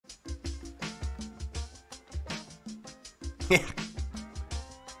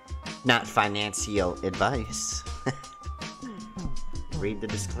Not financial advice. Read the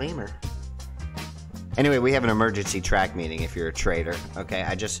disclaimer. Anyway, we have an emergency track meeting if you're a trader, okay?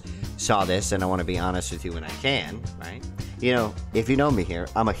 I just saw this, and I want to be honest with you when I can, right? You know, if you know me here,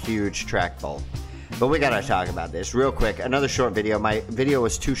 I'm a huge track bull. But we got to talk about this real quick. Another short video. My video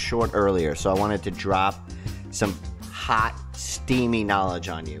was too short earlier, so I wanted to drop some hot, steamy knowledge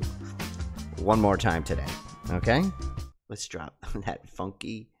on you one more time today, okay? Let's drop that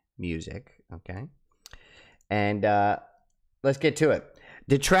funky music, okay? And let's get to it.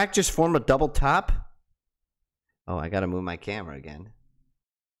 Did TRAC just form a double top? Oh, I got to move my camera again.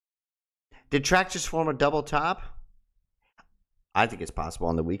 Did TRAC just form a double top? I think it's possible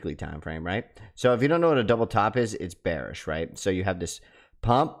on the weekly time frame, right? So if you don't know what a double top is, it's bearish, right? So you have this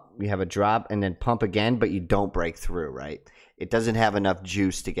pump, you have a drop, and then pump again, but you don't break through, right? It doesn't have enough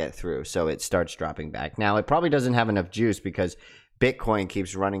juice to get through, so it starts dropping back. Now, it probably doesn't have enough juice because Bitcoin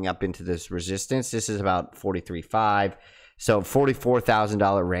keeps running up into this resistance. This is about 43.5. So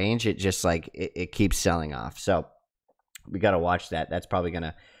 $44,000 range, it just like, it keeps selling off. So we got to watch that. That's probably going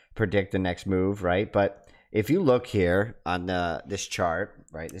to predict the next move, right? But if you look here on this chart,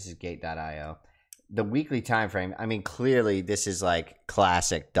 right, this is gate.io, the weekly time frame, I mean, clearly this is like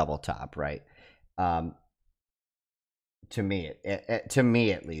classic double top, right? To me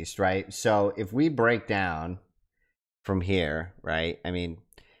at least, right? So if we break down from here, right, I mean,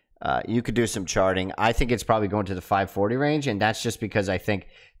 you could do some charting. I think it's probably going to the 540 range, and that's just because I think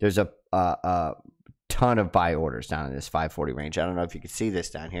there's a ton of buy orders down in this 540 range. I don't know if you can see this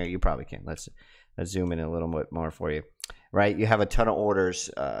down here. You probably can. Let's zoom in a little bit more for you. Right, you have a ton of orders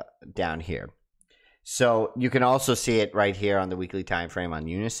down here. So you can also see it right here on the weekly time frame on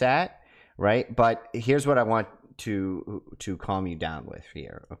Unisat, right? But here's what I want to calm you down with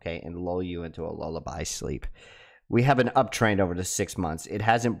here, okay, and lull you into a lullaby sleep. We have an uptrend over the 6 months. It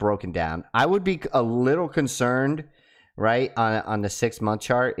hasn't broken down. I would be a little concerned, right, on the 6 month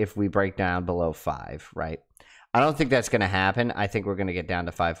chart if we break down below 5, right? I don't think that's going to happen. I think we're going to get down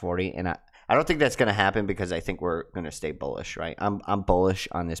to 540, and I don't think that's going to happen because I think we're going to stay bullish, right? I'm bullish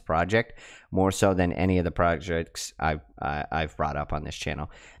on this project more so than any of the projects I've brought up on this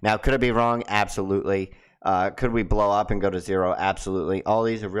channel. Now, could I be wrong? Absolutely. Could we blow up and go to zero? Absolutely. All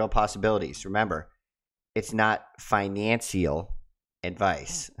these are real possibilities. Remember, it's not financial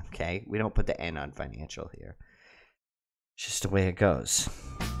advice, okay? We don't put the N on financial here. It's just the way it goes.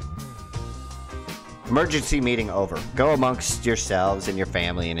 Emergency meeting over. Go amongst yourselves and your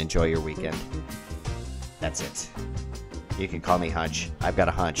family and enjoy your weekend. That's it. You can call me Hunch. I've got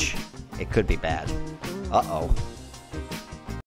a hunch. It could be bad. Uh-oh.